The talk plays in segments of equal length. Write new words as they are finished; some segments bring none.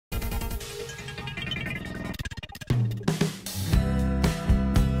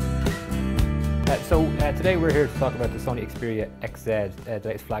Today we're here to talk about the Sony Xperia XZ, the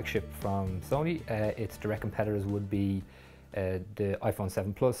latest flagship from Sony. Its direct competitors would be the iPhone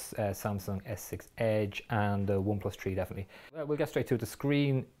 7 Plus, Samsung S6 Edge, and the OnePlus 3 definitely. We'll get straight to it. The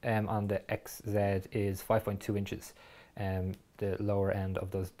screen on the XZ is 5.2 inches, the lower end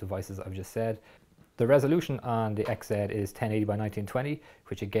of those devices I've just said. The resolution on the XZ is 1080 by 1920,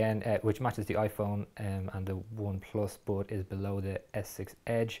 which again, which matches the iPhone and the OnePlus, but is below the S6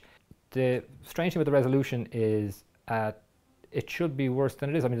 Edge. The strange thing with the resolution is it should be worse than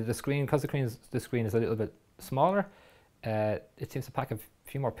it is. I mean, the screen, because the screen is a little bit smaller, it seems to pack a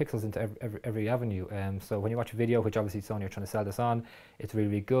few more pixels into every avenue. So when you watch a video, which obviously Sony are trying to sell this on, it's really,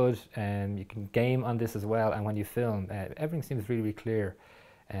 really good. You can game on this as well, and when you film, everything seems really, really clear.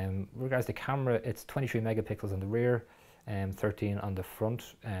 With regards to camera, it's 23 megapixels on the rear, 13 on the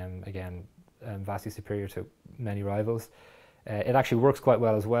front. Again, vastly superior to many rivals. It actually works quite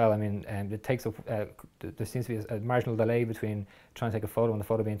well as well. I mean, it takes up, there seems to be a marginal delay between trying to take a photo and the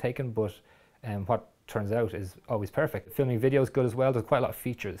photo being taken, but what turns out is always perfect. Filming video is good as well. There's quite a lot of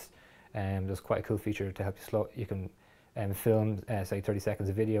features. There's quite a cool feature to help you slow. You can film, say, 30 seconds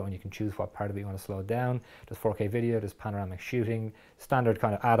of video, and you can choose what part of it you want to slow down. There's 4K video, there's panoramic shooting, standard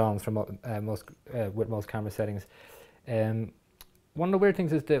kind of add-ons from with most camera settings. One of the weird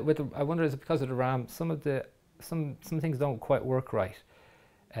things is that I wonder, is it because of the RAM? Some things don't quite work right.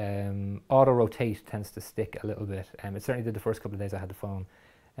 Auto rotate tends to stick a little bit. It certainly did the first couple of days I had the phone.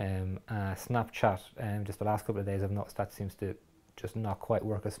 Snapchat, just the last couple of days I've noticed that seems to just not quite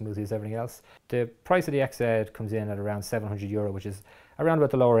work as smoothly as everything else. The price of the XZ comes in at around €700, which is around about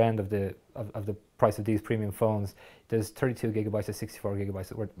the lower end of the price of these premium phones. There's 32 gigabytes or 64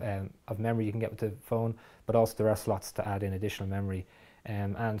 gigabytes of memory you can get with the phone, but also there are slots to add in additional memory.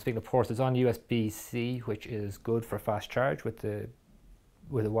 And speaking of ports, it's on USB-C, which is good for fast charge with the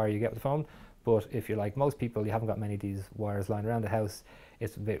wire you get with the phone. But if you're like most people, you haven't got many of these wires lying around the house,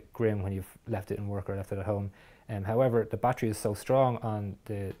 it's a bit grim when you've left it in work or left it at home. However, the battery is so strong on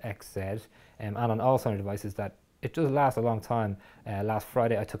the XZ and on all Sony devices that it does last a long time. Last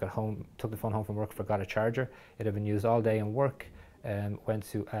Friday I took the phone home from work, forgot a charger. It had been used all day in work. Went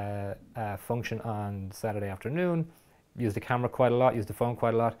to a function on Saturday afternoon, used the camera quite a lot, used the phone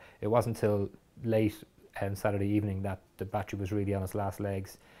quite a lot. It wasn't until late Saturday evening that the battery was really on its last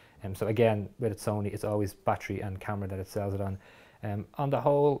legs. So again, with Sony, it's always battery and camera that it sells it on. On the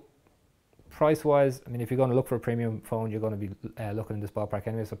whole, price-wise, I mean, if you're going to look for a premium phone, you're going to be looking in this ballpark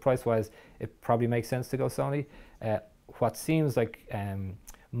anyway. So price-wise, it probably makes sense to go Sony. What seems like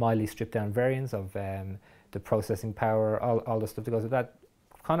mildly stripped-down variants of the processing power, all the stuff that goes with that,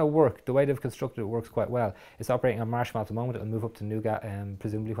 kind of work. The way they've constructed it works quite well. It's operating on Marshmallow at the moment. It'll move up to Nougat,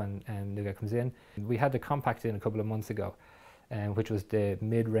 presumably when Nougat comes in. We had the Compact in a couple of months ago, which was the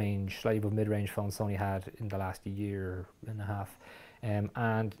mid-range, slightly above mid-range phone Sony had in the last year and a half.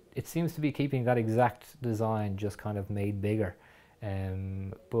 And it seems to be keeping that exact design, just kind of made bigger.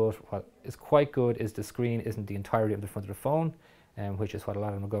 But what is quite good is the screen isn't the entirety of the front of the phone, which is what a lot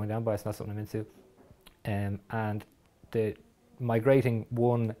of them are going down by. It's not something I'm into. And the migrating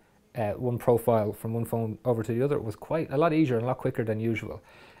one profile from one phone over to the other was quite a lot easier and a lot quicker than usual.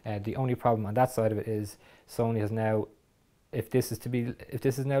 The only problem on that side of it is Sony has now, if this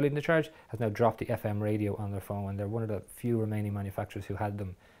is now leading the charge, has now dropped the FM radio on their phone, and they're one of the few remaining manufacturers who had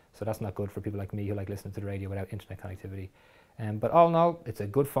them. So that's not good for people like me who like listening to the radio without internet connectivity. But all in all, it's a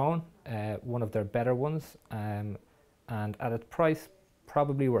good phone, one of their better ones, and at its price,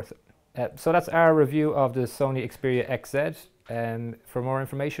 probably worth it. So that's our review of the Sony Xperia XZ. For more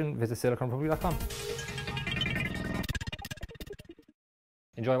information, visit siliconrepublic.com.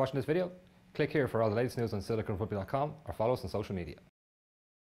 Enjoy watching this video? Click here for all the latest news on siliconrepublic.com or follow us on social media.